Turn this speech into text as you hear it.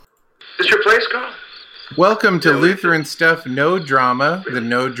Praise God. Welcome to Lutheran Stuff No Drama, the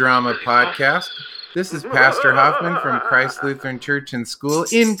No Drama podcast. This is Pastor Hoffman from Christ Lutheran Church and School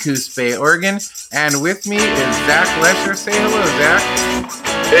in Coos Bay, Oregon. And with me is Zach Lesher. Say hello, Zach.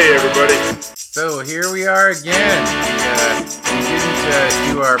 Hey, everybody. So here we are again. We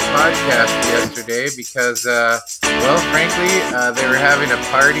didn't do our podcast yesterday because, frankly, they were having a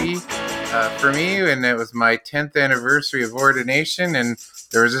party for me, and it was my 10th anniversary of ordination, and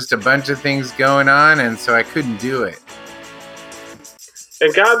there was just a bunch of things going on, and so I couldn't do it.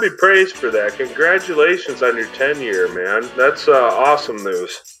 And God be praised for that. Congratulations on your 10-year, man. That's awesome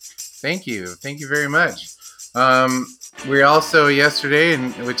news. Thank you. Thank you very much. We also yesterday,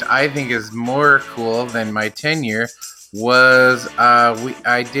 which I think is more cool than my 10-year, was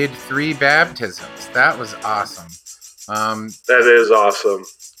I did 3 baptisms. That was awesome. That is awesome.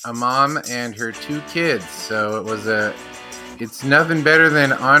 A mom and her 2 kids. So it's nothing better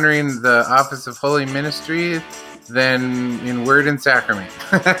than honoring the office of Holy Ministry than in word and sacrament.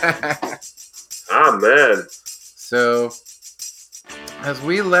 Amen. So, as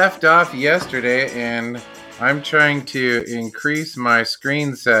we left off yesterday, and I'm trying to increase my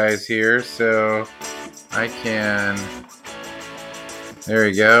screen size here so I can, there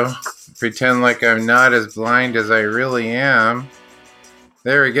we go, pretend like I'm not as blind as I really am.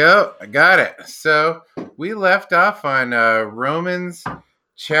 There we go. I got it. So we left off on Romans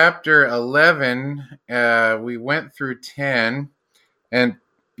chapter 11. We went through 10. And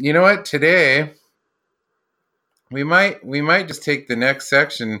you know what? Today, we might just take the next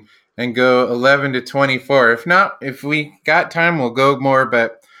section and go 11 to 24. If not, if we got time, we'll go more.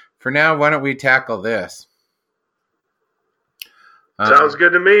 But for now, why don't we tackle this? Sounds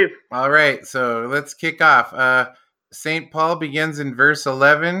good to me. All right. So let's kick off. St. Paul begins in verse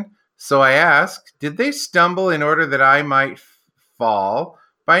 11. So I ask, did they stumble in order that I might fall?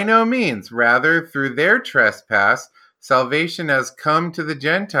 By no means. Rather, through their trespass, salvation has come to the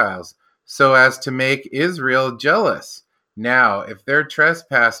Gentiles, so as to make Israel jealous. Now, if their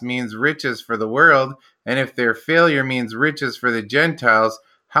trespass means riches for the world, and if their failure means riches for the Gentiles,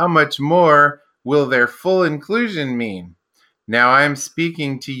 how much more will their full inclusion mean? Now I am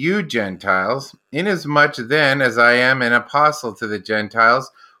speaking to you, Gentiles. Inasmuch then as I am an apostle to the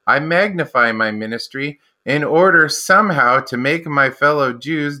Gentiles, I magnify my ministry in order somehow to make my fellow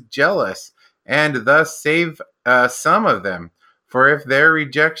Jews jealous, and thus save some of them. For if their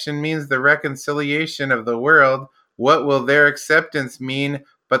rejection means the reconciliation of the world, what will their acceptance mean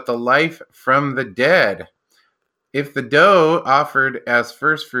but the life from the dead? If the dough offered as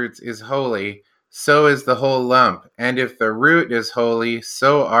firstfruits is holy, so is the whole lump, and if the root is holy,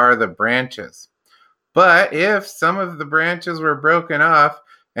 so are the branches. But if some of the branches were broken off,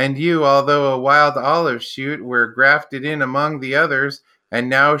 and you, although a wild olive shoot, were grafted in among the others, and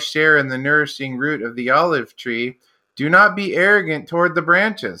now share in the nourishing root of the olive tree, do not be arrogant toward the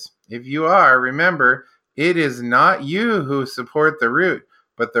branches. If you are, remember, it is not you who support the root,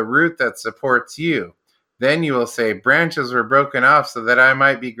 but the root that supports you. Then you will say, branches were broken off so that I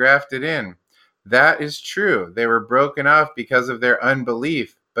might be grafted in. That is true. They were broken off because of their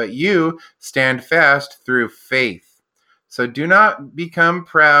unbelief, but you stand fast through faith. So do not become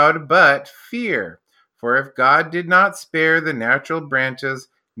proud, but fear. For if God did not spare the natural branches,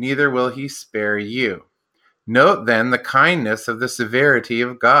 neither will he spare you. Note then the kindness of the severity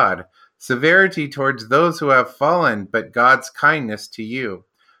of God. Severity towards those who have fallen, but God's kindness to you,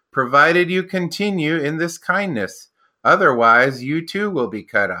 provided you continue in this kindness. Otherwise, you too will be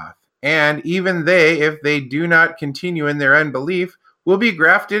cut off. And even they, if they do not continue in their unbelief, will be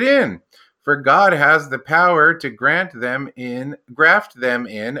grafted in. For God has the power to graft them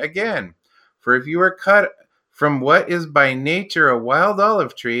in again. For if you are cut from what is by nature a wild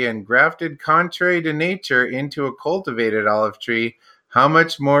olive tree and grafted contrary to nature into a cultivated olive tree, how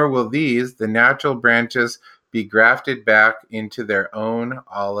much more will these, the natural branches, be grafted back into their own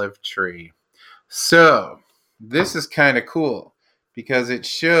olive tree? So, this is kind of cool, because it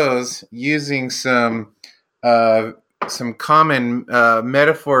shows using some common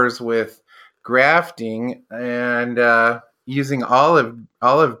metaphors with grafting and using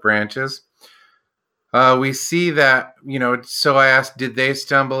olive branches. We see that, so I asked, did they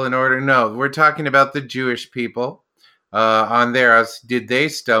stumble in order? No, we're talking about the Jewish people. On there, did they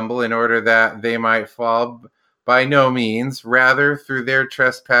stumble in order that they might fall? By no means. Rather, through their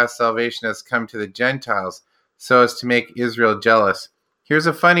trespass, salvation has come to the Gentiles, so as to make Israel jealous. Here's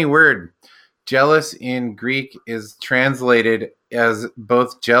a funny word. Jealous in Greek is translated as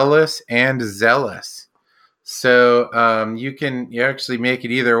both jealous and zealous. So you actually make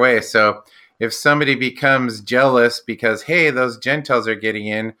it either way. So if somebody becomes jealous because, hey, those Gentiles are getting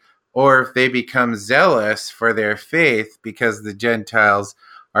in, or if they become zealous for their faith because the Gentiles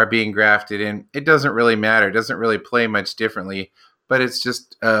are being grafted in. It doesn't really matter. It doesn't really play much differently, but it's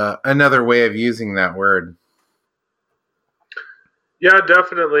just another way of using that word. Yeah,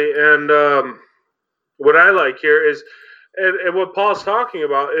 definitely. And what I like here is, and what Paul's talking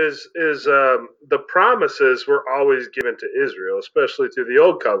about is the promises were always given to Israel, especially through the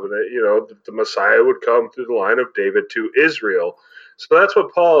Old Covenant. You know, the Messiah would come through the line of David to Israel. So that's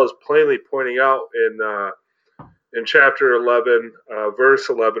what Paul is plainly pointing out in chapter 11, verse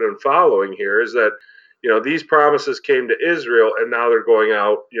 11 and following here, is that, you know, these promises came to Israel, and now they're going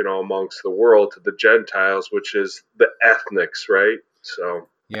out, you know, amongst the world to the Gentiles, which is the ethnics, right? So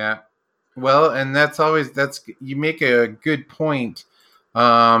yeah. Well, and that's you make a good point,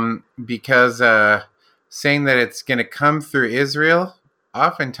 because saying that it's going to come through Israel,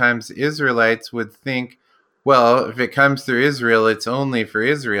 oftentimes Israelites would think, well, if it comes through Israel, it's only for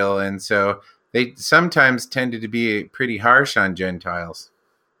Israel, and so they sometimes tended to be pretty harsh on Gentiles.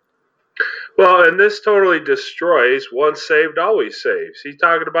 well, and this totally destroys once saved, always saves. He's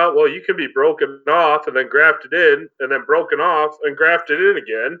talking about, well, you can be broken off and then grafted in, and then broken off and grafted in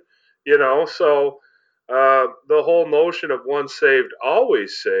again, you know. So the whole notion of once saved,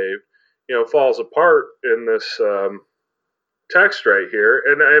 always saved, you know, falls apart in this text right here.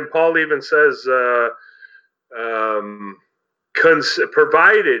 And Paul even says, um,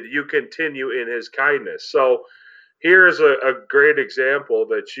 provided you continue in his kindness. So here's a great example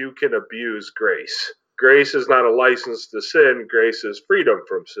that you can abuse grace. Grace is not a license to sin. Grace is freedom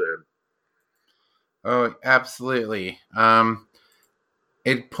from sin. Oh, absolutely.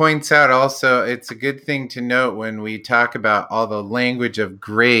 It points out also, it's a good thing to note when we talk about all the language of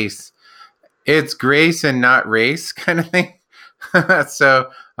grace, it's grace and not race kind of thing. So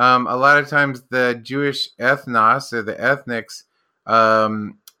a lot of times the Jewish ethnos or the ethnics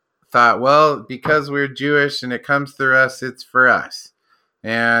thought, well, because we're Jewish and it comes through us, it's for us.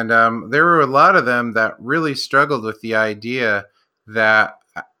 And there were a lot of them that really struggled with the idea that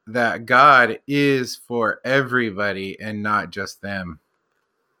God is for everybody and not just them.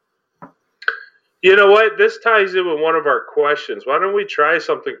 You know what? This ties in with one of our questions. Why don't we try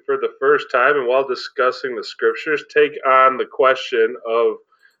something for the first time, and while discussing the scriptures, take on the question of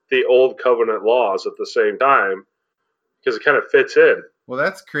the old covenant laws at the same time, because it kind of fits in. Well,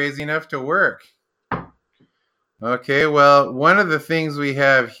 that's crazy enough to work. Okay, well, one of the things we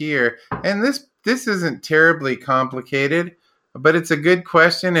have here, and this isn't terribly complicated, but it's a good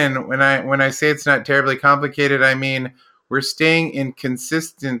question. And when I say it's not terribly complicated, I mean we're staying in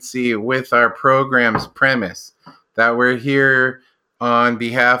consistency with our program's premise that we're here on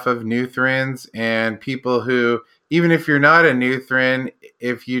behalf of Lutherans and people who, even if you're not a Lutheran,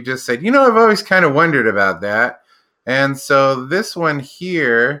 if you just said, you know, I've always kind of wondered about that. And so this one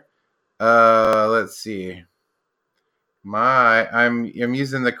here, let's see. I'm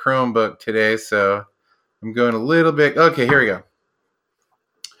using the Chromebook today, so I'm going a little bit. Okay, here we go.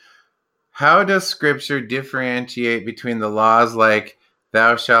 How does Scripture differentiate between the laws like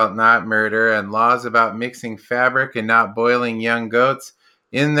thou shalt not murder and laws about mixing fabric and not boiling young goats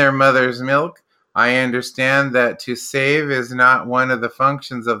in their mother's milk? I understand that to save is not one of the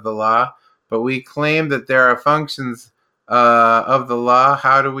functions of the law, but we claim that there are functions of the law.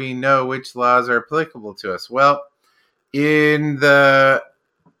 How do we know which laws are applicable to us? Well, as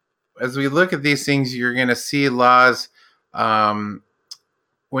we look at these things, you're going to see laws.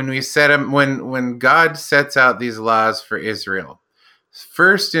 When we set them, when God sets out these laws for Israel,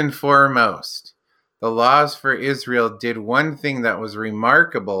 first and foremost, the laws for Israel did one thing that was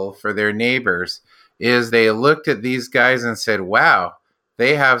remarkable for their neighbors, is they looked at these guys and said, wow,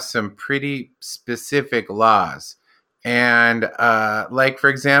 they have some pretty specific laws. And like, for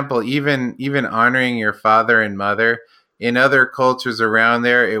example, even honoring your father and mother, in other cultures around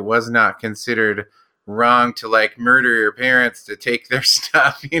there, it was not considered wrong to like murder your parents to take their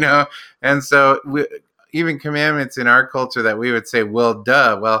stuff, you know? And so even commandments in our culture that we would say, well,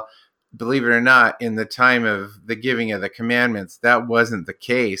 duh. Well, believe it or not, in the time of the giving of the commandments, that wasn't the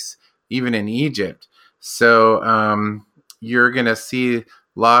case, even in Egypt. So you're going to see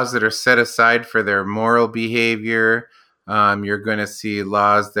laws that are set aside for their moral behavior. You're going to see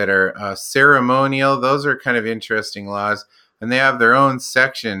laws that are ceremonial. Those are kind of interesting laws. And they have their own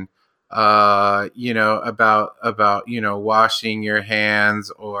section, about washing your hands,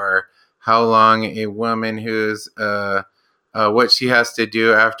 or how long a woman who's what she has to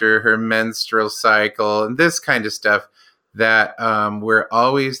do after her menstrual cycle, and this kind of stuff, that were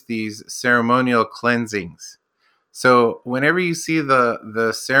always these ceremonial cleansings. So whenever you see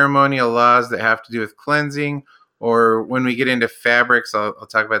the ceremonial laws that have to do with cleansing or when we get into fabrics, I'll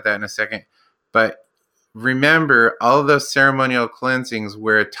talk about that in a second. But remember, all of those ceremonial cleansings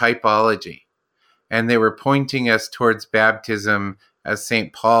were a typology, and they were pointing us towards baptism, as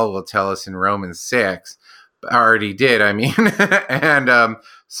St. Paul will tell us in Romans 6. Already did, I mean. And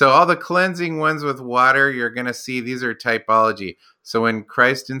so all the cleansing ones with water, you're going to see these are typology. So when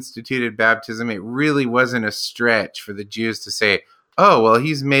Christ instituted baptism, it really wasn't a stretch for the Jews to say, oh, well,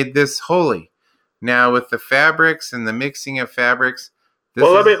 he's made this holy. Now with the fabrics and the mixing of fabrics,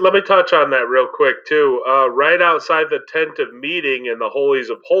 let me touch on that real quick too. Right outside the tent of meeting in the holies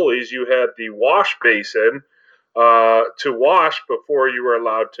of holies, you had the wash basin to wash before you were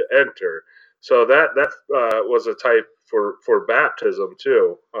allowed to enter. So that was a type for baptism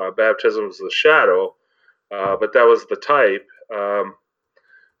too. Baptism is the shadow, but that was the type.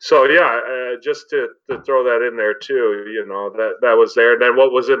 So yeah, just to throw that in there too, that was there. And then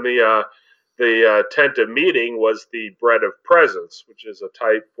what was in the tent of meeting was the bread of presence, which is a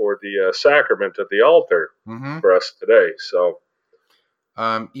type for the sacrament at the altar for us today. So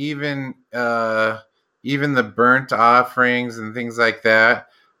even the burnt offerings and things like that,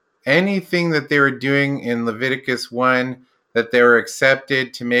 anything that they were doing in Leviticus 1 that they were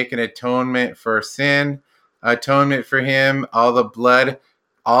accepted to make an atonement for sin, atonement for him, all the blood,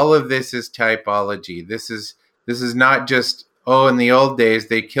 all of this is typology. This is not just, oh, in the old days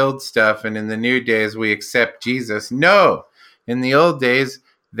they killed stuff and in the new days we accept Jesus. No, in the old days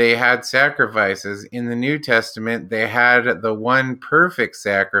they had sacrifices. In the New Testament they had the one perfect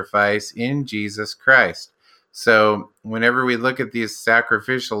sacrifice in Jesus Christ. So whenever we look at these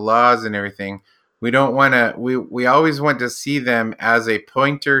sacrificial laws and everything, we always want to see them as a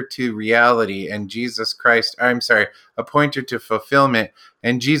pointer to reality, and Jesus Christ, a pointer to fulfillment,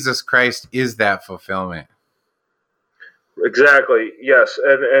 and Jesus Christ is that fulfillment. Exactly, yes.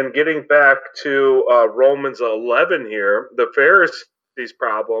 And getting back to Romans 11 here, the Pharisees'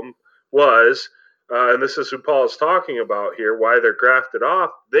 problem was, and this is who Paul is talking about here, why they're grafted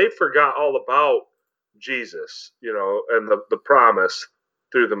off, they forgot all about Jesus, and the promise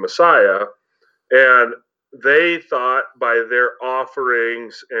through the Messiah. And they thought by their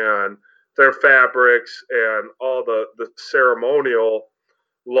offerings and their fabrics and all the ceremonial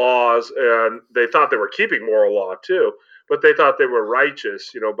laws, and they thought they were keeping moral law too, but they thought they were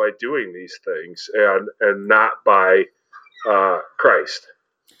righteous, by doing these things and not by Christ.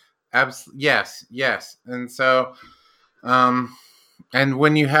 Yes. And so, and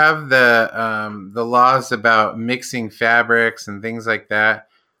when you have the laws about mixing fabrics and things like that,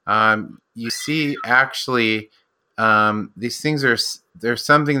 you see actually these things there's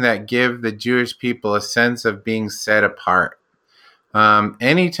something that give the Jewish people a sense of being set apart.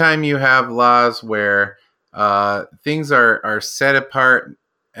 Anytime you have laws where things are set apart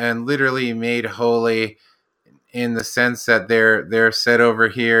and literally made holy in the sense that they're set over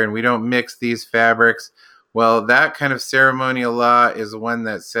here and we don't mix these fabrics, well, that kind of ceremonial law is one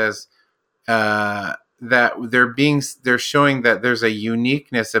that says that they're showing that there's a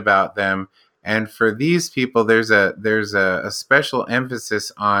uniqueness about them, and for these people there's a special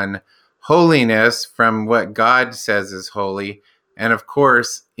emphasis on holiness from what God says is holy. And of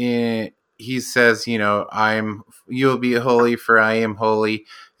course, he says, you'll be holy for I am holy,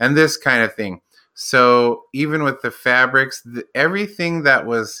 and this kind of thing. So even with the fabrics, everything that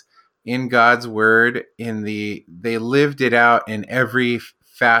was in God's word, they lived it out in every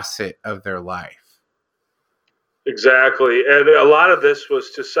facet of their life. Exactly. And a lot of this was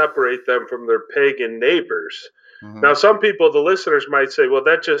to separate them from their pagan neighbors. Mm-hmm. Now, some people, the listeners might say, well,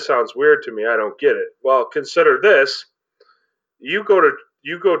 that just sounds weird to me. I don't get it. Well, consider this. You go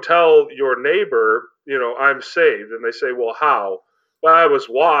tell your neighbor, I'm saved. And they say, well, how? Well, I was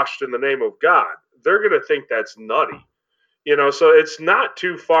washed in the name of God. They're going to think that's nutty. So it's not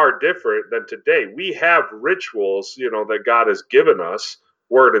too far different than today. We have rituals, that God has given us,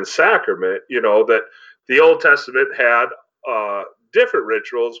 word and sacrament, that the Old Testament had different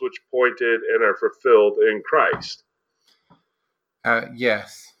rituals which pointed and are fulfilled in Christ.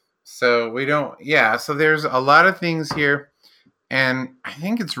 Yes. So so there's a lot of things here. And I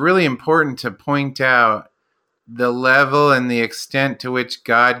think it's really important to point out the level and the extent to which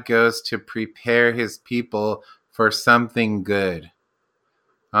God goes to prepare his people for something good.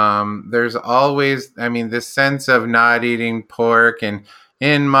 There's always, this sense of not eating pork, and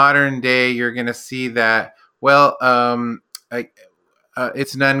in modern day, you're going to see that,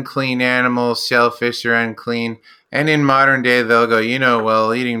 it's an unclean animal, shellfish are unclean. And in modern day, they'll go,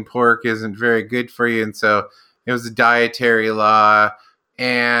 eating pork isn't very good for you. And so it was a dietary law,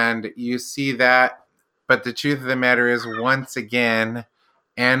 and you see that. But the truth of the matter is, once again,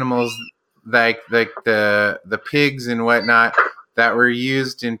 animals like the pigs and whatnot that were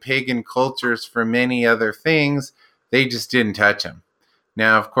used in pagan cultures for many other things, they just didn't touch them.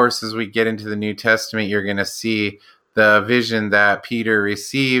 Now, of course, as we get into the New Testament, you're going to see the vision that Peter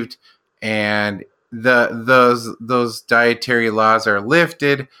received, and those dietary laws are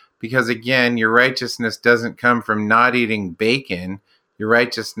lifted because, again, your righteousness doesn't come from not eating bacon. Your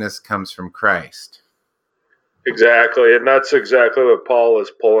righteousness comes from Christ. Exactly, and that's exactly what Paul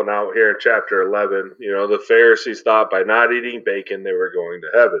is pulling out here in chapter 11. You know, the Pharisees thought by not eating bacon they were going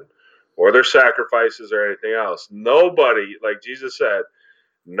to heaven, or their sacrifices or anything else. Nobody, like Jesus said,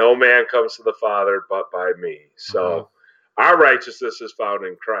 no man comes to the Father but by me. So our righteousness is found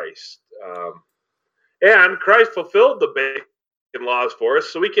in Christ. And Christ fulfilled the bacon laws for us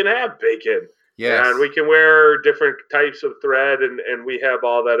so we can have bacon. Yes. And we can wear different types of thread, and we have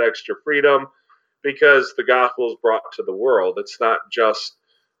all that extra freedom because the gospel is brought to the world. It's not just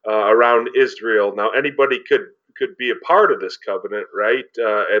around Israel. Now, anybody could be a part of this covenant, right?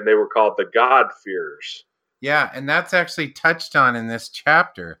 And they were called the God-fearers. Yeah, and that's actually touched on in this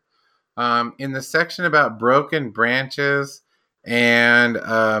chapter. In the section about broken branches, and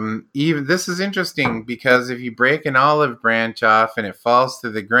even this is interesting because if you break an olive branch off and it falls to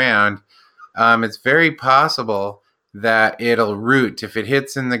the ground, it's very possible that it'll root. If it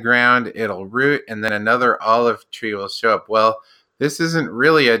hits in the ground, it'll root, and then another olive tree will show up. Well, this isn't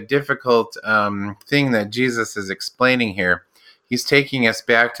really a difficult thing that Jesus is explaining here. He's taking us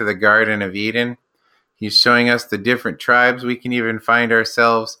back to the Garden of Eden. He's showing us the different tribes. We can even find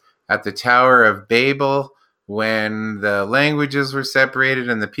ourselves at the Tower of Babel when the languages were separated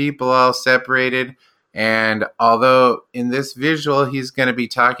and the people all separated. And although in this visual, he's going to be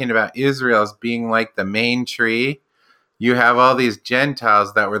talking about Israel as being like the main tree, you have all these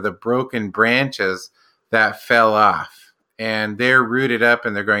Gentiles that were the broken branches that fell off. And they're rooted up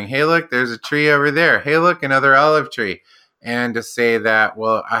and they're going, hey, look, there's a tree over there. Hey, look, another olive tree. And to say that,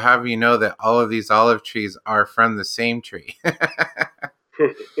 well, I have you know that all of these olive trees are from the same tree.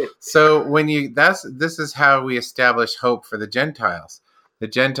 So this is how we establish hope for the Gentiles. The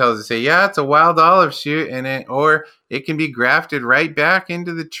Gentiles say, yeah, it's a wild olive shoot, or it can be grafted right back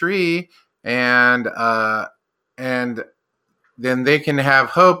into the tree, and then they can have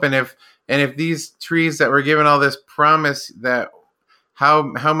hope. And if these trees that were given all this promise, that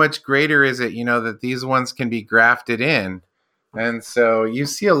how much greater is it, that these ones can be grafted in. And so you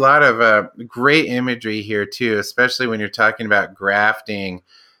see a lot of great imagery here too, especially when you're talking about grafting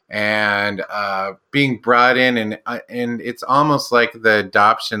and being brought in, and it's almost like the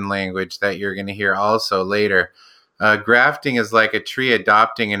adoption language that you're going to hear also later. Grafting is like a tree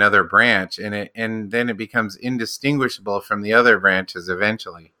adopting another branch, and then it becomes indistinguishable from the other branches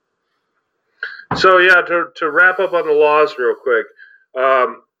eventually. So yeah, to wrap up on the laws real quick,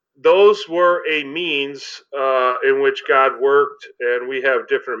 those were a means in which God worked, and we have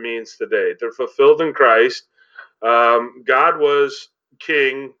different means today. They're fulfilled in Christ. God was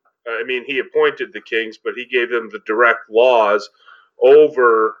king. I mean, he appointed the kings, but he gave them the direct laws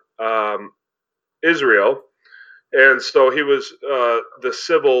over Israel. And so he was the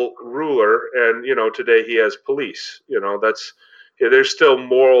civil ruler, and today he has police. There's still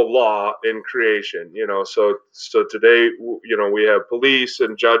moral law in creation. So today we have police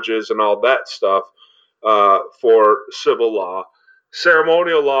and judges and all that stuff for civil law.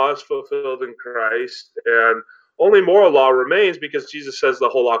 Ceremonial law is fulfilled in Christ, and only moral law remains because Jesus says the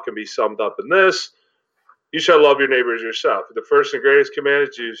whole law can be summed up in this: you shall love your neighbor as yourself. The first and greatest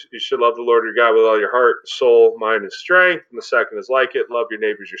commandment is you should love the Lord your God with all your heart, soul, mind, and strength. And the second is like it: love your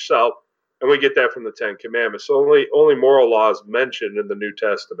neighbor as yourself. And we get that from the Ten Commandments. So only moral law is mentioned in the New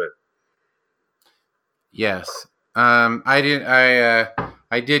Testament. Yes. I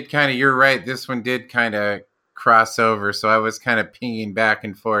did kind of, you're right. This one did kind of cross over. So I was kind of pinging back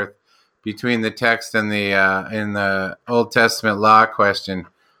and forth between the text and in the Old Testament law question.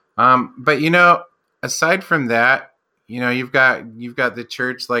 But aside from that, you've got the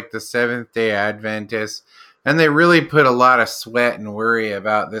church like the Seventh-day Adventists, and they really put a lot of sweat and worry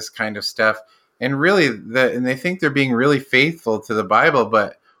about this kind of stuff. And really, and they think they're being really faithful to the Bible,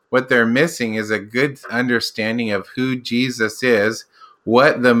 but what they're missing is a good understanding of who Jesus is,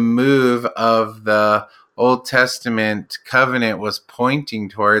 what the move of the Old Testament covenant was pointing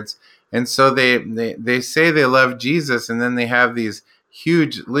towards. And so they say they love Jesus, and then they have these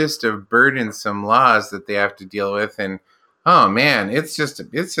huge list of burdensome laws that they have to deal with. And oh man, it's just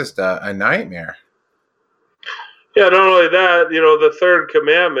a nightmare. Yeah, not only that, the third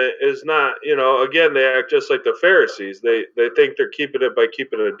commandment is not, again, they act just like the Pharisees. They think they're keeping it by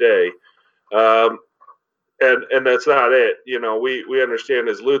keeping a day. and that's not it. We understand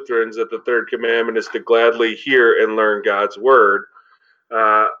as Lutherans that the third commandment is to gladly hear and learn God's word.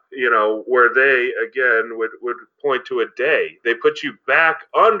 Where they again would point to a day. They put you back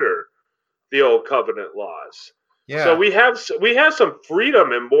under the old covenant laws. Yeah. So we have some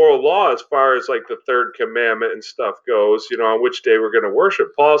freedom in moral law as far as like the third commandment and stuff goes. On which day we're going to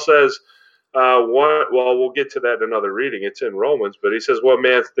worship. Paul says, we'll get to that in another reading. It's in Romans, but he says one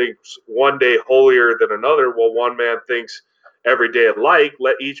man thinks one day holier than another. Well, one man thinks every day alike.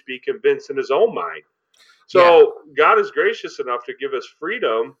 Let each be convinced in his own mind. So God is gracious enough to give us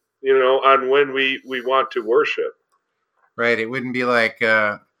freedom, on when we want to worship. Right. It wouldn't be like,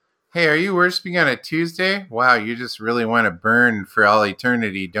 hey, are you worshiping on a Tuesday? Wow, you just really want to burn for all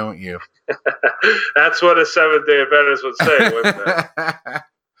eternity, don't you? That's what a Seventh-day Adventist would say, wouldn't it?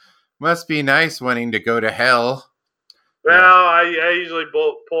 Must be nice wanting to go to hell. Well, I usually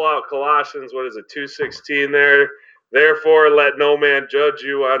pull out Colossians, 2:16 there. Therefore, let no man judge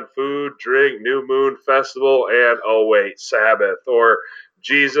you on food, drink, new moon, festival, and, Sabbath. Or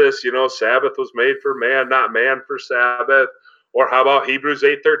Jesus, Sabbath was made for man, not man for Sabbath. Or how about Hebrews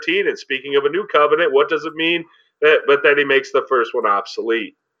 8:13? And speaking of a new covenant, what does it mean? But then he makes the first one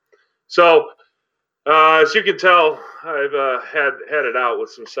obsolete. So, as you can tell, I've had it out with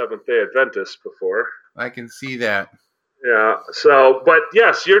some Seventh-day Adventists before. I can see that. Yeah. So, but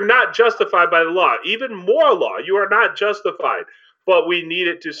yes, you're not justified by the law. Even more law, you are not justified. But we need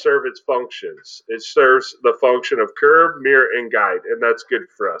it to serve its functions. It serves the function of curb, mirror, and guide, and that's good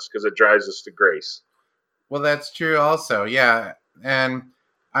for us because it drives us to grace. Well, that's true also. Yeah. And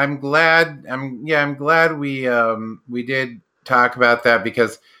I'm glad we did talk about that,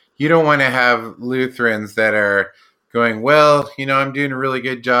 because you don't want to have Lutherans that are going, well, I'm doing a really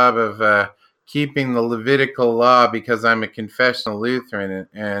good job of keeping the Levitical law because I'm a confessional Lutheran,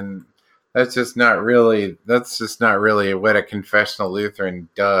 and that's just not really what a confessional Lutheran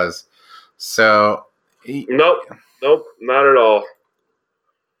does. So nope, not at all.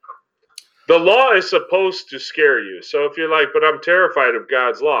 The law is supposed to scare you. So if you're like, but I'm terrified of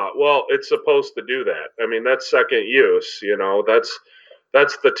God's law, well, it's supposed to do that. I mean, that's second use.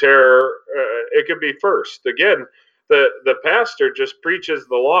 That's the terror. It could be first. Again, the pastor just preaches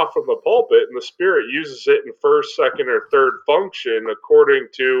the law from the pulpit, and the Spirit uses it in first, second, or third function according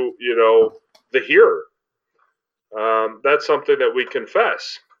to the hearer. That's something that we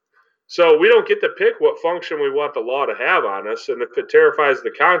confess. So we don't get to pick what function we want the law to have on us, and if it terrifies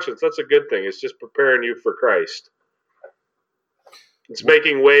the conscience, that's a good thing. It's just preparing you for Christ. It's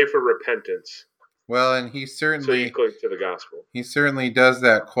making way for repentance. Well, and he certainly, so you cling to the gospel. He certainly does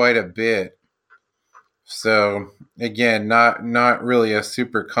that quite a bit. So again, not really a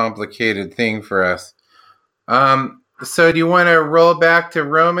super complicated thing for us. So do you want to roll back to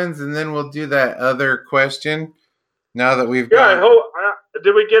Romans, and then we'll do that other question? Now that we've got. I hope.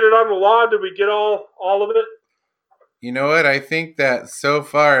 Did we get it on the law? Did we get all of it? You know what? I think that so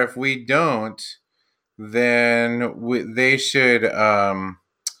far, if we don't, then they should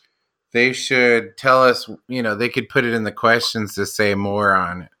tell us. They could put it in the questions to say more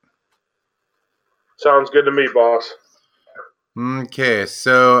on it. Sounds good to me, boss. Okay,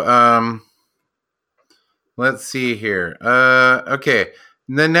 so let's see here. Okay,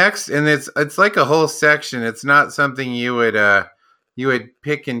 the next, and it's like a whole section. It's not something you would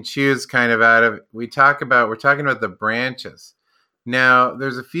pick and choose kind of out of. We're talking about the branches. Now,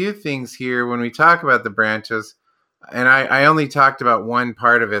 there's a few things here when we talk about the branches, and I only talked about one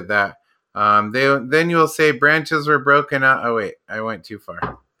part of it. That then you'll say branches were broken out. Oh wait, I went too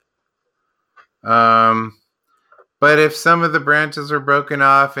far. But if some of the branches were broken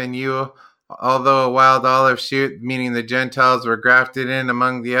off, and you, although a wild olive shoot, meaning the Gentiles, were grafted in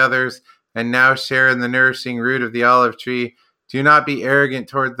among the others, and now share in the nourishing root of the olive tree, do not be arrogant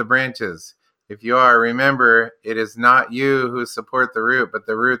toward the branches. If you are, remember, it is not you who support the root, but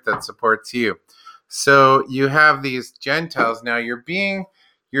the root that supports you. So you have these Gentiles. Now you're being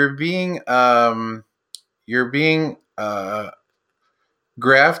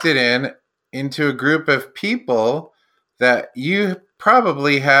grafted into a group of people that you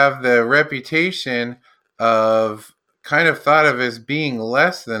probably have the reputation of kind of thought of as being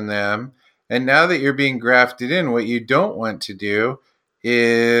less than them. And now that you're being grafted in, what you don't want to do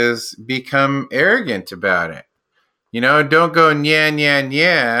is become arrogant about it. Don't go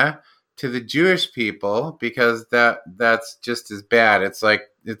yeah to the Jewish people, because that's just as bad. It's like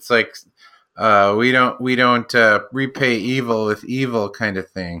we don't repay evil with evil kind of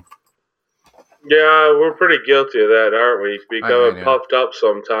thing. Yeah, we're pretty guilty of that, aren't we? I Becoming know. puffed up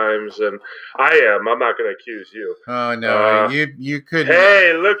sometimes, and I am. I'm not going to accuse you. Oh no, Uh, you couldn't.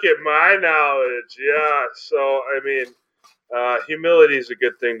 hey, look at my knowledge. Yeah. So I mean, humility is a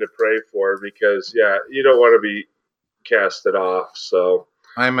good thing to pray for because yeah, you don't want to be casted off. So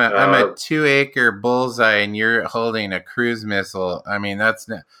I'm a uh, 2 acre bullseye, and you're holding a cruise missile. I mean, that's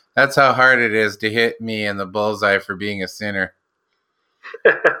how hard it is to hit me in the bullseye for being a sinner.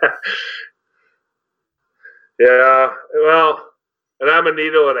 yeah, well, and I'm a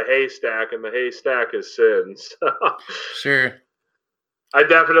needle in a haystack, and the haystack is sin. So Sure. I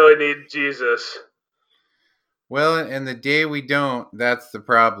definitely need Jesus. Well, and the day we don't, that's the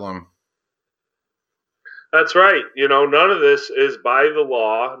problem. That's right. You know, none of this is by the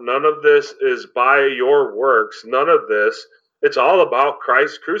law. None of this is by your works. None of this. It's all about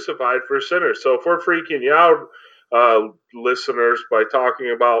Christ crucified for sinners. So if we're freaking you out, listeners, by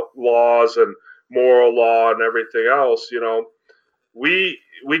talking about laws and moral law and everything else, you know, we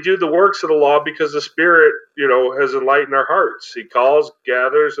do the works of the law because the Spirit, you know, has enlightened our hearts. He calls,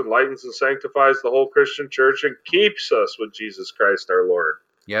 gathers, enlightens, and sanctifies the whole Christian church and keeps us with Jesus Christ our Lord.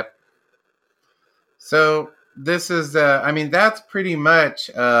 Yep. So this is, I mean, that's pretty much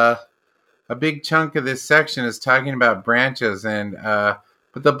a big chunk of this section is talking about branches, and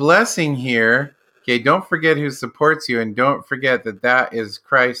but the blessing here. Okay, don't forget who supports you, and don't forget that that is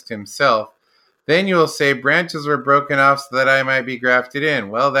Christ Himself. Then you will say, branches were broken off so that I might be grafted in.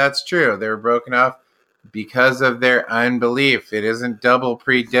 Well, that's true. They were broken off because of their unbelief. It isn't double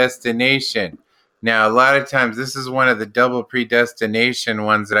predestination. Now, a lot of times, this is one of the double predestination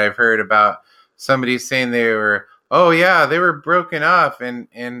ones that I've heard about. Somebody saying they were, oh yeah, they were broken off,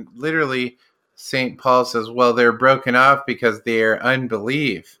 and literally, St. Paul says, well, they're broken off because they are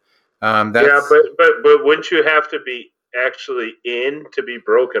unbelief. Yeah, That's but wouldn't you have to be actually in to be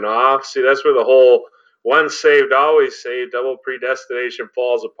broken off? See, that's where the whole once saved, always saved, double predestination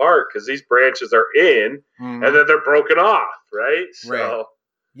falls apart because these branches are in and then they're broken off, right? right. So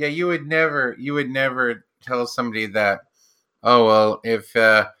Yeah, you would never tell somebody that. Oh well, if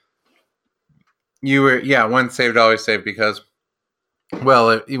you were, yeah, once saved, always saved, because,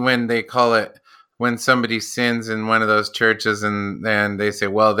 well, when they call it, when somebody sins in one of those churches, and then they say,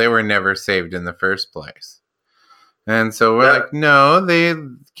 well, they were never saved in the first place. And so we're yeah, like,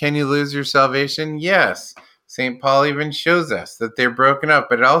 no, can you lose your salvation? Yes. St. Paul even shows us that they're broken up.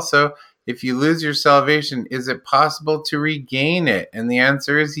 But also, if you lose your salvation, is it possible to regain it? And the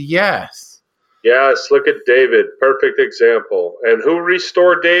answer is yes. yes, look at David, perfect example. And who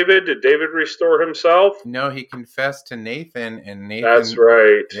restored David? Did David restore himself? No, he confessed to Nathan, and That's Nathan,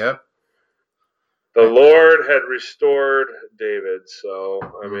 right. yep. The Lord had restored David. So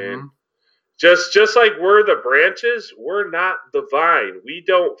I mean, just like we're the branches, we're not the vine. We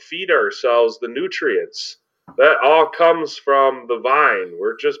don't feed ourselves the nutrients. That all comes from the vine.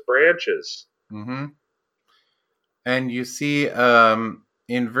 We're just branches. Mm-hmm. And you see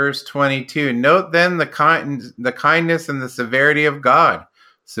in verse 22, note then the kindness and the severity of God.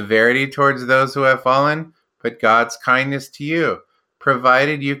 Severity towards those who have fallen, but God's kindness to you,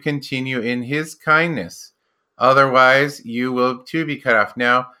 provided you continue in His kindness. Otherwise, you will too be cut off.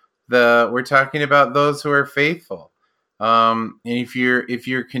 Now, we're talking about those who are faithful. And if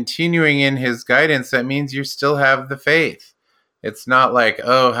you're continuing in His guidance, that means you still have the faith. It's not like,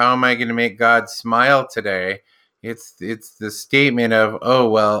 oh, how am I going to make God smile today? It's the statement of, oh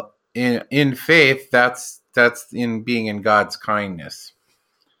well, in faith, that's in being in God's kindness.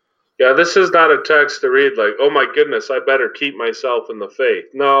 Yeah, this is not a text to read like, oh my goodness, I better keep myself in the faith.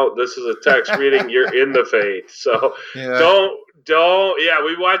 No, this is a text reading you're in the faith. So Yeah. don't, yeah,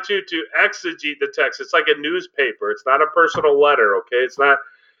 we want you to exegete the text. It's like a newspaper. It's not a personal letter, okay? It's not,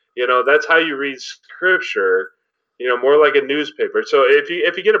 you know, that's how you read scripture, you know, more like a newspaper. So if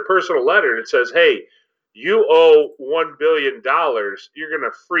you get a personal letter and it says, hey, you owe $1 billion, you're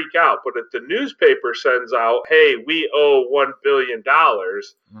gonna freak out. But if the newspaper sends out, hey, we owe $1 billion,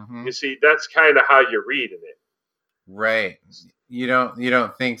 you see, that's kind of how you're reading it. Right. You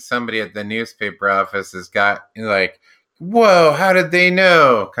don't think somebody at the newspaper office has got like, whoa, how did they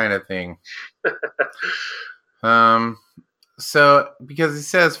know, kind of thing. So because it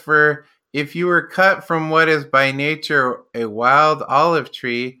says, for if you were cut from what is by nature a wild olive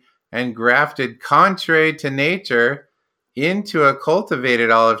tree and grafted contrary to nature into a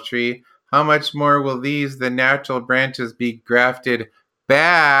cultivated olive tree, how much more will these, the natural branches, be grafted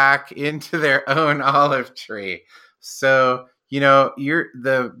back into their own olive tree? So, you're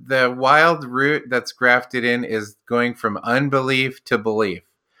the wild root that's grafted in is going from unbelief to belief.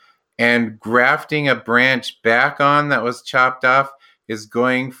 And grafting a branch back on that was chopped off is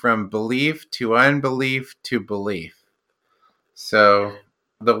going from belief to unbelief to belief. So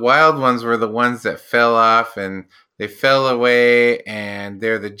the wild ones were the ones that fell off and they fell away, and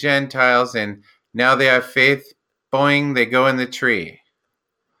they're the Gentiles, and now they have faith. Boing, they go in the tree.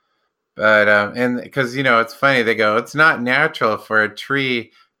 But and because it's funny, they go, it's not natural for a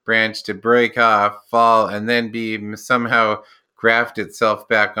tree branch to break off, fall, and then be somehow graft itself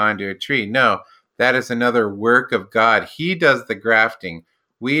back onto a tree. No, that is another work of God. He does the grafting.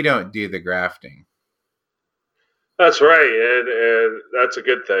 We don't do the grafting. That's right, and that's a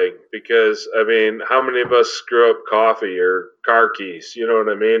good thing, because I mean, how many of us screw up coffee or car keys? You know what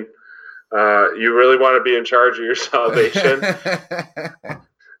I mean? You really want to be in charge of your salvation?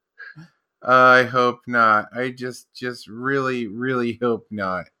 I hope not. I just really, really hope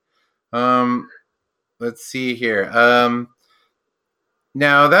not. Let's see here.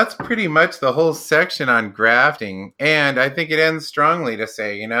 Now that's pretty much the whole section on grafting, and I think it ends strongly to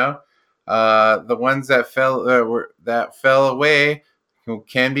say, the ones that fell away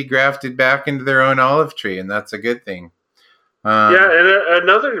can be grafted back into their own olive tree, and that's a good thing. Yeah, and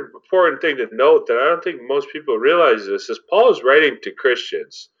another important thing to note that I don't think most people realize this is Paul is writing to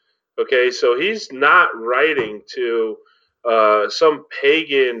Christians. Okay, so he's not writing to some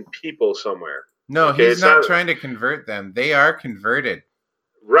pagan people somewhere. No, okay, he's not trying to convert them. They are converted.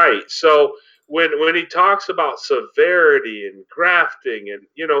 Right. So when he talks about severity and grafting, and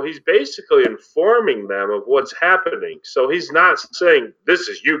he's basically informing them of what's happening. So he's not saying this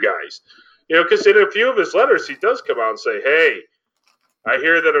is you guys, because in a few of his letters he does come out and say, "Hey, I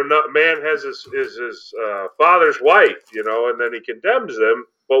hear that a man has his father's wife," and then he condemns them.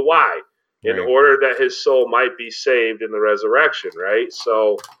 But why? In Right. order that his soul might be saved in the resurrection, right?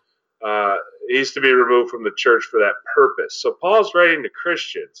 So he's to be removed from the church for that purpose. So Paul's writing to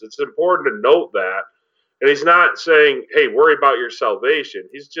Christians. It's important to note that. And he's not saying, hey, worry about your salvation.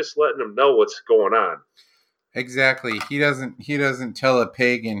 He's just letting them know what's going on. Exactly. He doesn't tell a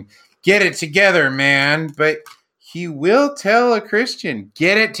pagan, get it together, man. But he will tell a Christian,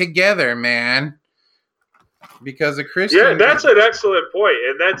 get it together, man. Because a Christian... Yeah, that's an excellent point.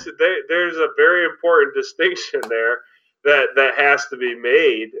 And there's a very important distinction there that has to be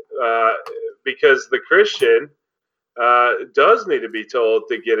made, because the Christian does need to be told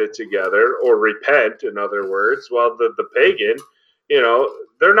to get it together or repent, in other words, while the pagan,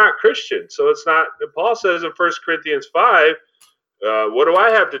 they're not Christian. So it's not, Paul says in 1 Corinthians 5, what do I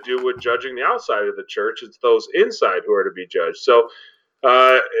have to do with judging the outside of the church? It's those inside who are to be judged. So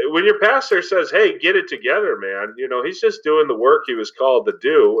when your pastor says, hey, get it together, man, he's just doing the work he was called to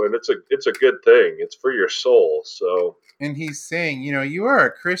do, and it's a good thing. It's for your soul. So, and he's saying, you are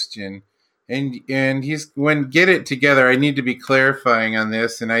a Christian, and he's, when get it together, I need to be clarifying on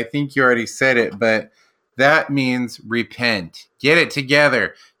this, and I think you already said it, but that means repent. Get it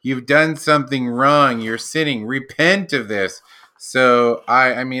together. You've done something wrong. You're sinning. Repent of this. So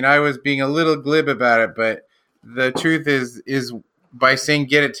I mean, I was being a little glib about it, but the truth is by saying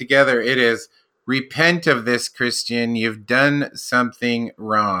get it together, it is repent of this, Christian. You've done something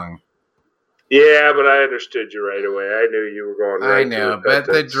wrong. Yeah, but I understood you right away. I knew you were going right. I know, but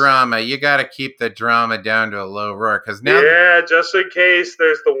the drama, you got to keep the drama down to a low roar, because now... Yeah, just in case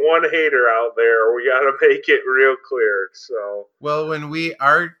there's the one hater out there, we got to make it real clear. So, well, when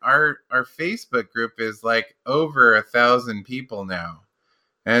our Facebook group is like over 1,000 people now,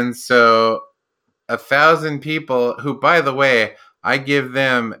 and so 1,000 people who, by the way, I give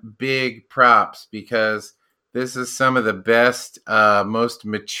them big props, because this is some of the best, most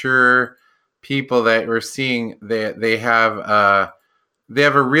mature people that we're seeing. They have a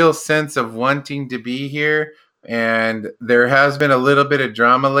real sense of wanting to be here, and there has been a little bit of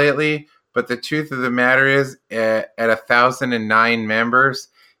drama lately, but the truth of the matter is, at 1,009 members,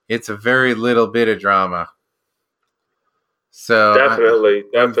 it's a very little bit of drama. So definitely,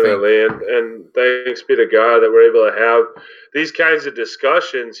 and thanks be to God that we're able to have these kinds of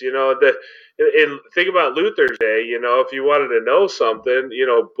discussions. And think about Luther's day. If you wanted to know something,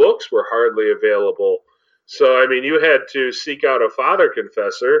 books were hardly available. So I mean, you had to seek out a father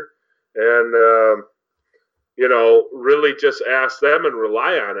confessor, and really just ask them and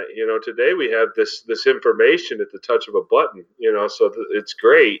rely on it. Today we have this information at the touch of a button. So it's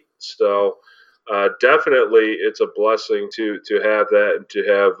great. So. Definitely, it's a blessing to have that, and to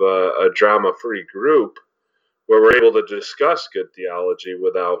have a drama-free group where we're able to discuss good theology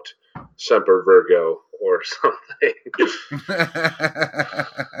without Semper Virgo or something.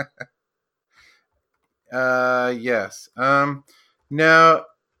 Yes. Now,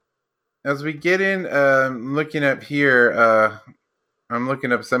 as we get in, looking up here, I'm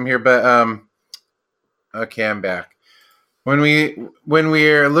looking up some here, but okay, I'm back. when we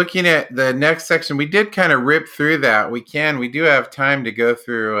are looking at the next section, we did kind of rip through that. We do have time to go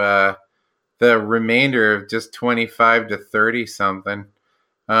through the remainder of just 25 to 30 something,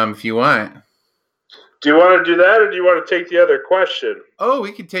 if you want. Do you want to do that, or do you want to take the other question? Oh,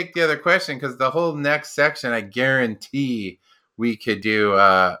 we could take the other question, because the whole next section, I guarantee we could do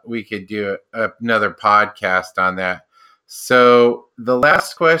another podcast on that. So the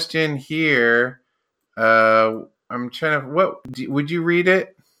last question here, I'm trying to. Would you read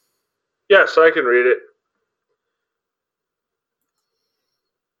it? Yes, I can read it.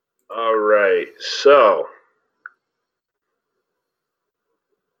 All right. So,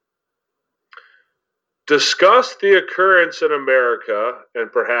 discuss the occurrence in America and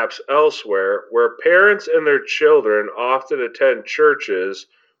perhaps elsewhere where parents and their children often attend churches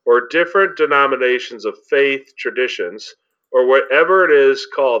or different denominations of faith, traditions, or whatever it is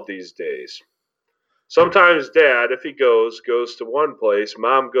called these days. Sometimes dad, if he goes to one place,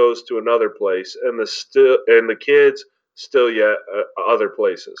 mom goes to another place, and the kids still yet other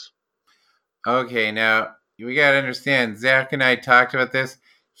places. Okay, now we got to understand, Zach and I talked about this.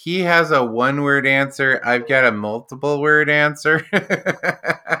 He has a one-word answer. I've got a multiple-word answer.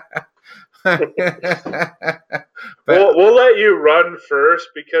 But we'll let you run first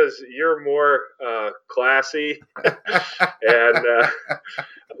because you're more classy, and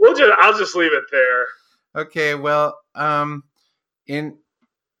I'll just leave it there. Okay, well,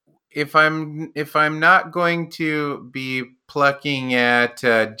 if I'm not going to be plucking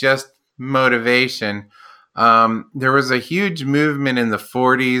at just motivation, there was a huge movement in the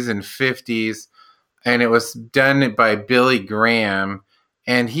 40s and 50s, and it was done by Billy Graham,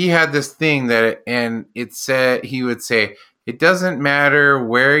 and he had this thing he would say, it doesn't matter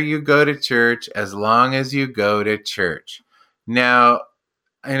where you go to church as long as you go to church. Now,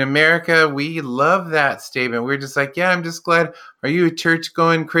 in America, we love that statement. We're just like, yeah, I'm just glad. Are you a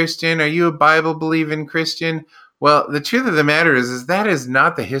church-going Christian? Are you a Bible-believing Christian? Well, the truth of the matter is that is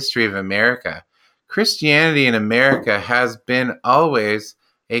not the history of America. Christianity in America has been always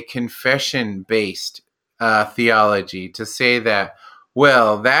a confession-based theology, to say that,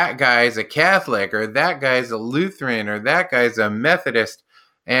 well, that guy's a Catholic, or that guy's a Lutheran, or that guy's a Methodist.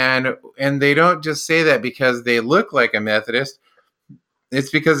 And they don't just say that because they look like a Methodist. It's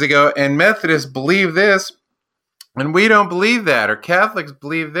because they go, and Methodists believe this, and we don't believe that, or Catholics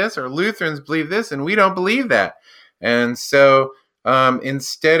believe this, or Lutherans believe this, and we don't believe that. And so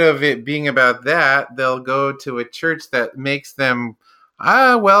instead of it being about that, they'll go to a church that makes them,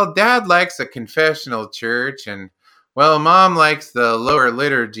 well, Dad likes a confessional church, and, well, Mom likes the lower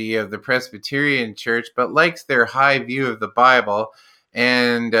liturgy of the Presbyterian church, but likes their high view of the Bible.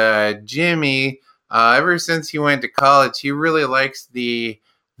 And Jimmy, ever since he went to college, he really likes the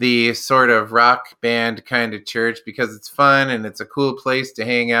sort of rock band kind of church because it's fun and it's a cool place to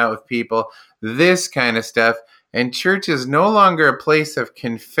hang out with people, this kind of stuff. And church is no longer a place of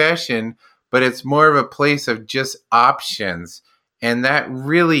confession, but it's more of a place of just options. And that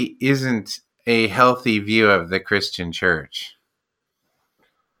really isn't a healthy view of the Christian church.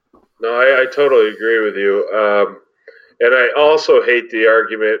 No, I totally agree with you. And I also hate the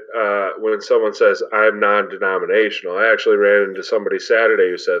argument when someone says, I'm non-denominational. I actually ran into somebody Saturday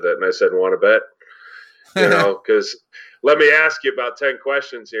who said that, and I said, want to bet? You know, because let me ask you about 10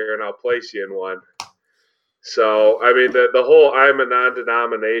 questions here, and I'll place you in one. So, I mean, the whole I'm a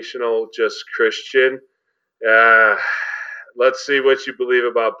non-denominational, just Christian, let's see what you believe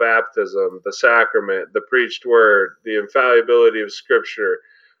about baptism, the sacrament, the preached word, the infallibility of Scripture,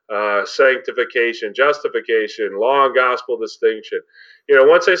 sanctification, justification, law and gospel distinction. You know,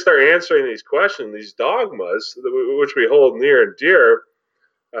 once I start answering these questions, these dogmas, which we hold near and dear,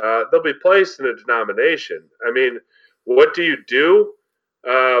 they'll be placed in a denomination. I mean, what do you do?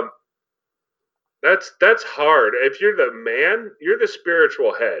 That's hard. If you're the man, you're the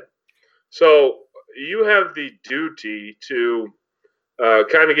spiritual head. So you have the duty to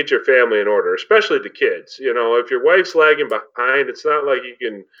kind of get your family in order, especially the kids. You know, if your wife's lagging behind, it's not like you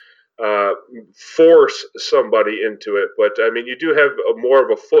can force somebody into it. But, I mean, you do have more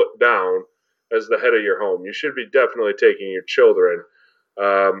of a foot down as the head of your home. You should be definitely taking your children.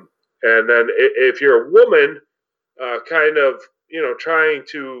 And then if you're a woman, kind of, you know, trying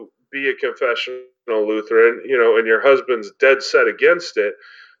to be a confessional Lutheran, you know, and your husband's dead set against it,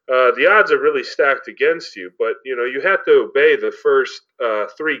 the odds are really stacked against you. But, you know, you have to obey the first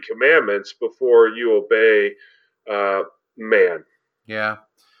 3 commandments before you obey man. Yeah.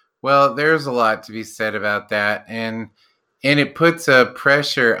 Well, there's a lot to be said about that. And it puts a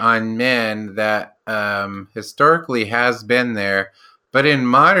pressure on men that historically has been there. But in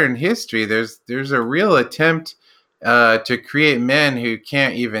modern history, there's a real attempt to create men who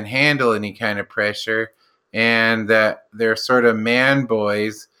can't even handle any kind of pressure, and that they're sort of man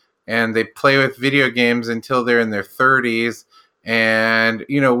boys, and they play with video games until they're in their 30s, and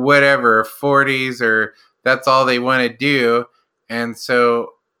whatever 40s, or that's all they want to do. And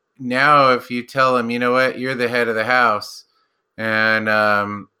so now if you tell them, you know what, you're the head of the house,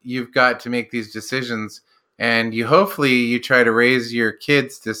 and you've got to make these decisions, and hopefully you try to raise your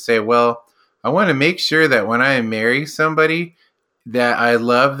kids to say, well, I want to make sure that when I marry somebody, that I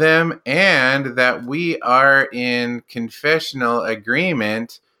love them and that we are in confessional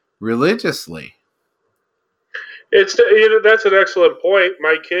agreement religiously. It's that's an excellent point.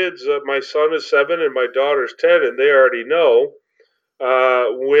 My kids, my son is 7 and my daughter's 10, and they already know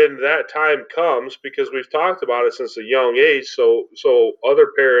when that time comes, because we've talked about it since a young age. So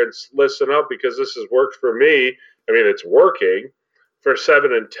other parents, listen up, because this has worked for me. I mean, it's working for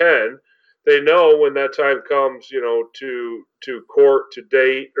 7 and 10. They know when that time comes, to court, to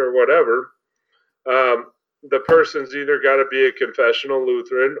date, or whatever. The person's either got to be a confessional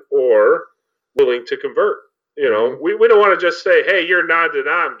Lutheran or willing to convert. We don't want to just say, hey, you're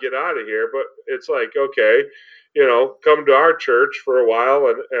non-denom, get out of here. But it's like, okay, come to our church for a while,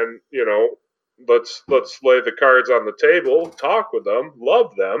 and let's lay the cards on the table, talk with them,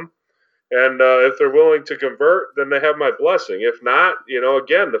 love them, and if they're willing to convert, then they have my blessing. If not,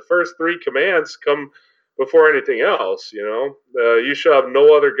 again, the first 3 commands come before anything else. You shall have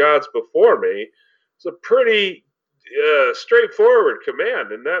no other gods before me. It's a pretty straightforward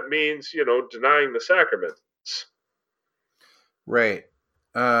command, and that means denying the sacraments. Right.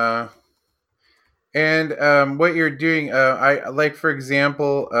 And what you're doing, I like, for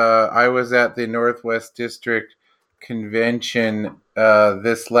example, I was at the Northwest District Convention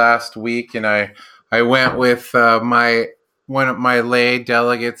this last week, and I went with one of my lay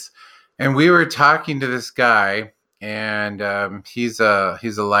delegates, and we were talking to this guy, and he's a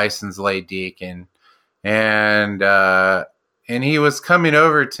licensed lay deacon, and he was coming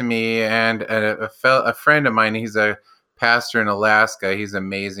over to me, and a friend of mine, he's a pastor in Alaska, he's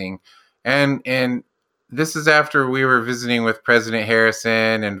amazing. And this is after we were visiting with President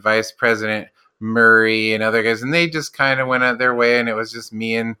Harrison and Vice President Murray and other guys, and they just kind of went out their way, and it was just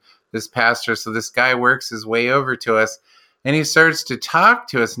me and this pastor. So this guy works his way over to us, and he starts to talk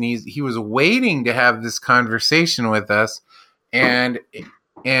to us, and he was waiting to have this conversation with us, and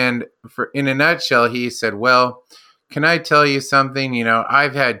for in a nutshell, he said, well, can I tell you something?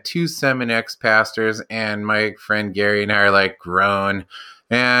 I've had 2 Seminex pastors, and my friend Gary and I are like grown.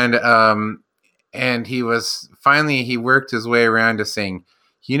 And he worked his way around to saying,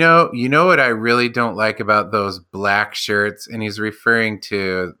 you know what I really don't like about those black shirts? And he's referring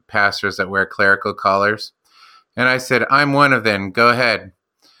to pastors that wear clerical collars. And I said, I'm one of them. Go ahead.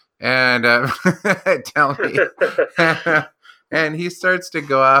 And tell me. And he starts to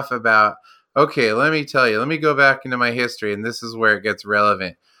go off about, okay, let me tell you, let me go back into my history, and this is where it gets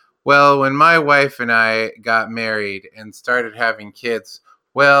relevant. Well, when my wife and I got married and started having kids,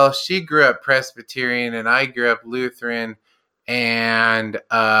 well, she grew up Presbyterian and I grew up Lutheran, and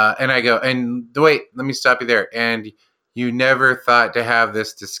I go, and wait, let me stop you there. And you never thought to have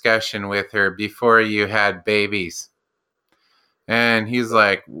this discussion with her before you had babies? And he's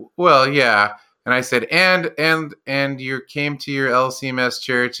like, well, yeah. And I said, and you came to your LCMS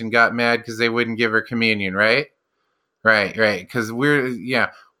church and got mad because they wouldn't give her communion, right? Right. Because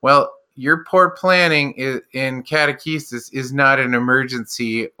well, your poor planning in catechesis is not an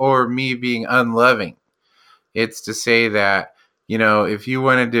emergency or me being unloving. It's to say that, if you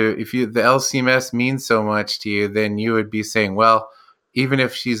wanted to, the LCMS means so much to you, then you would be saying, well, even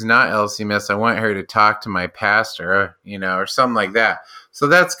if she's not LCMS, I want her to talk to my pastor, or something like that. So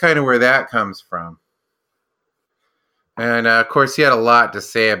that's kind of where that comes from. And of course, he had a lot to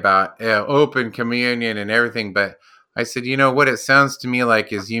say about open communion and everything. But I said, what it sounds to me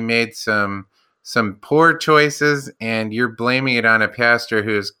like is you made some poor choices, and you're blaming it on a pastor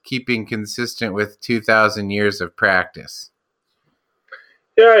who is keeping consistent with 2,000 years of practice.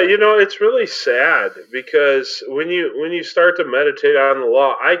 Yeah, it's really sad, because when you start to meditate on the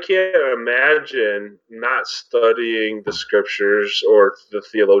law, I can't imagine not studying the scriptures or the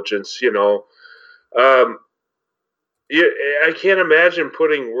theologians. I can't imagine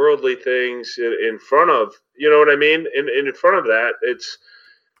putting worldly things in front of, you know what I mean? In front of that,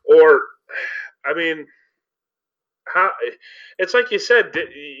 how it's like you said,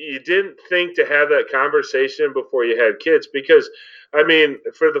 you didn't think to have that conversation before you had kids, because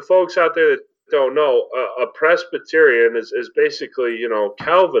for the folks out there that don't know, a Presbyterian is basically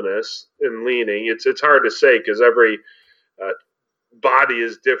Calvinist in leaning. It's hard to say, because every body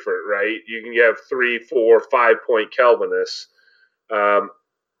is different, right? You can have 3, 4, 5-point Calvinists,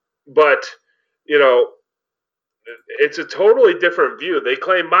 but you know, it's a totally different view. They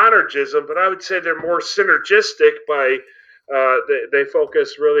claim monergism, but I would say they're more synergistic by they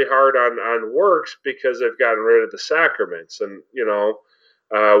focus really hard on works because they've gotten rid of the sacraments. And,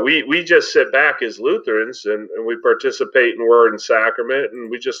 we just sit back as Lutherans and we participate in word and sacrament, and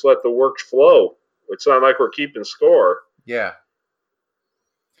we just let the works flow. It's not like we're keeping score. Yeah.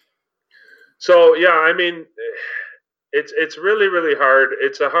 So, yeah, I mean, it's really, really hard.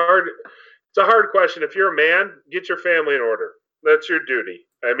 It's a hard question. If you're a man, get your family in order. That's your duty.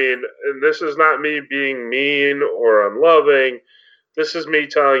 I mean, and this is not me being mean or unloving. This is me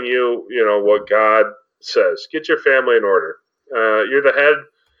telling you, what God says. Get your family in order. You're the head.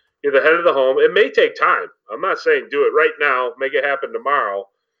 You're the head of the home. It may take time. I'm not saying do it right now. Make it happen tomorrow.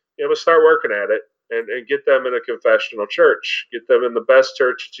 But start working at it and get them in a confessional church. Get them in the best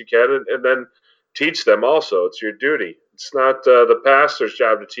church that you can, and then teach them also. It's your duty. It's not the pastor's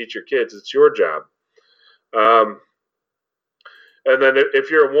job to teach your kids. It's your job. And then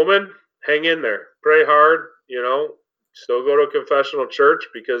if you're a woman, hang in there. Pray hard, Still go to a confessional church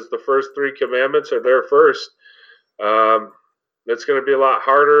because the first 3 commandments are there first. It's going to be a lot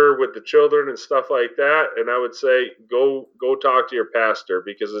harder with the children and stuff like that. And I would say go talk to your pastor,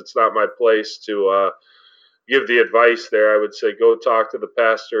 because it's not my place to give the advice there. I would say go talk to the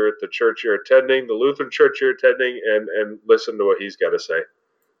pastor at the church you're attending, the Lutheran church you're attending, and listen to what he's got to say.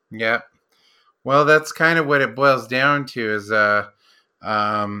 Yeah. Well, that's kind of what it boils down to is, if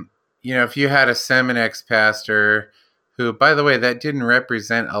you had a Seminex pastor who, by the way, that didn't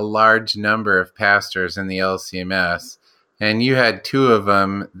represent a large number of pastors in the LCMS, and you had 2 of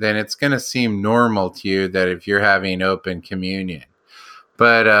them, then it's going to seem normal to you that if you're having open communion.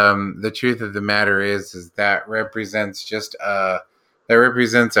 But the truth of the matter is that represents a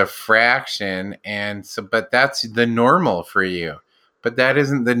fraction, and so, but that's the normal for you. But that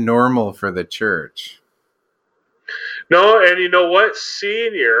isn't the normal for the church. No, and you know what,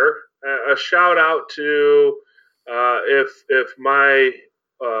 Senior, a shout out to if my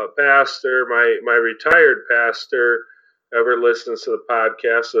pastor, my retired pastor, ever listens to the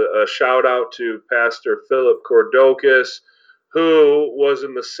podcast, a shout out to Pastor Philip Cordocus, who was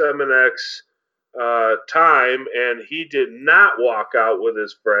in the Seminex time, and he did not walk out with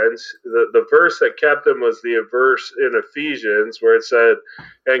his friends. The verse that kept him was the verse in Ephesians where it said,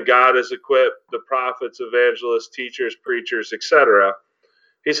 and God has equipped the prophets, evangelists, teachers, preachers, etc.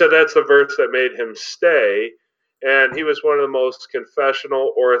 He said that's the verse that made him stay, and he was one of the most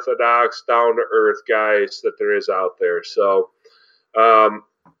confessional, orthodox, down-to-earth guys that there is out there. So,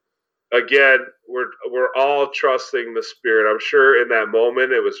 again, we're all trusting the Spirit. I'm sure in that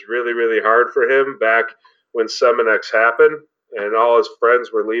moment it was really, really hard for him back when Seminex happened and all his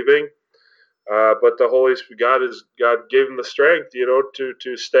friends were leaving. But the Holy Spirit, God gave him the strength,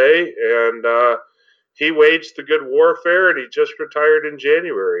 to stay, and he waged the good warfare, and he just retired in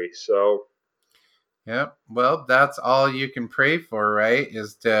January. So, yeah, well, that's all you can pray for, right?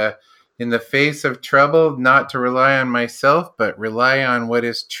 Is to, in the face of trouble, not to rely on myself, but rely on what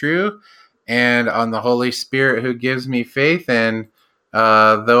is true and on the Holy Spirit who gives me faith. And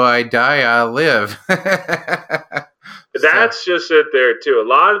though I die, I'll live. That's just it there, too. A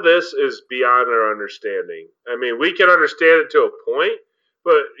lot of this is beyond our understanding. I mean, we can understand it to a point,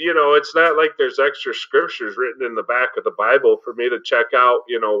 but, it's not like there's extra scriptures written in the back of the Bible for me to check out,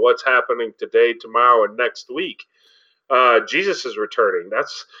 what's happening today, tomorrow, and next week. Jesus is returning.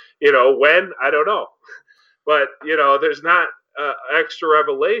 That's, when? I don't know. But, there's not extra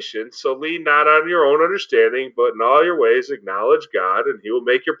revelation. So lean not on your own understanding, but in all your ways acknowledge God, and he will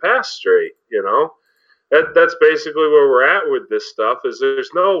make your path straight, That's basically where we're at with this stuff. Is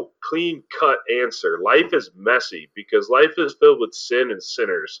there's no clean-cut answer. Life is messy because life is filled with sin and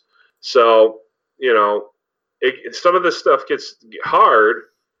sinners. So, some of this stuff gets hard,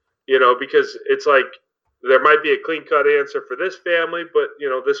 because it's like there might be a clean-cut answer for this family, but,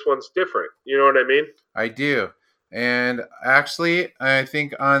 this one's different. You know what I mean? I do. And actually, I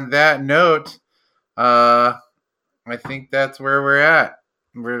think on that note, I think that's where we're at.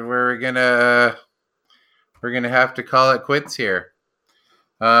 We're gonna have to call it quits here.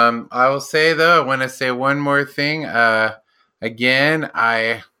 I will say, though, I want to say one more thing. Again,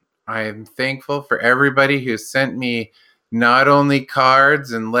 I'm thankful for everybody who sent me not only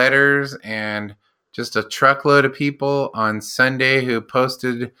cards and letters and just a truckload of people on Sunday who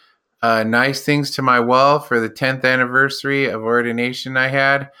posted nice things to my wall for the 10th anniversary of ordination I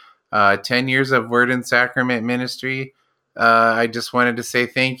had. 10 years of Word and Sacrament ministry. I just wanted to say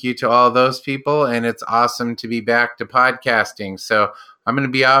thank you to all those people, and it's awesome to be back to podcasting. So I'm going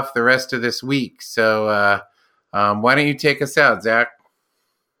to be off the rest of this week. So why don't you take us out, Zach?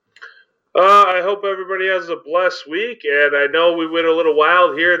 I hope everybody has a blessed week, and I know we went a little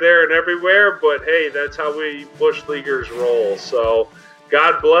wild here, there, and everywhere, but hey, that's how we Bush Leaguers roll. So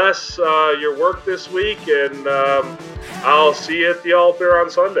God bless your work this week, and I'll see you at the altar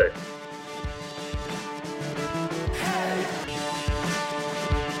on Sunday.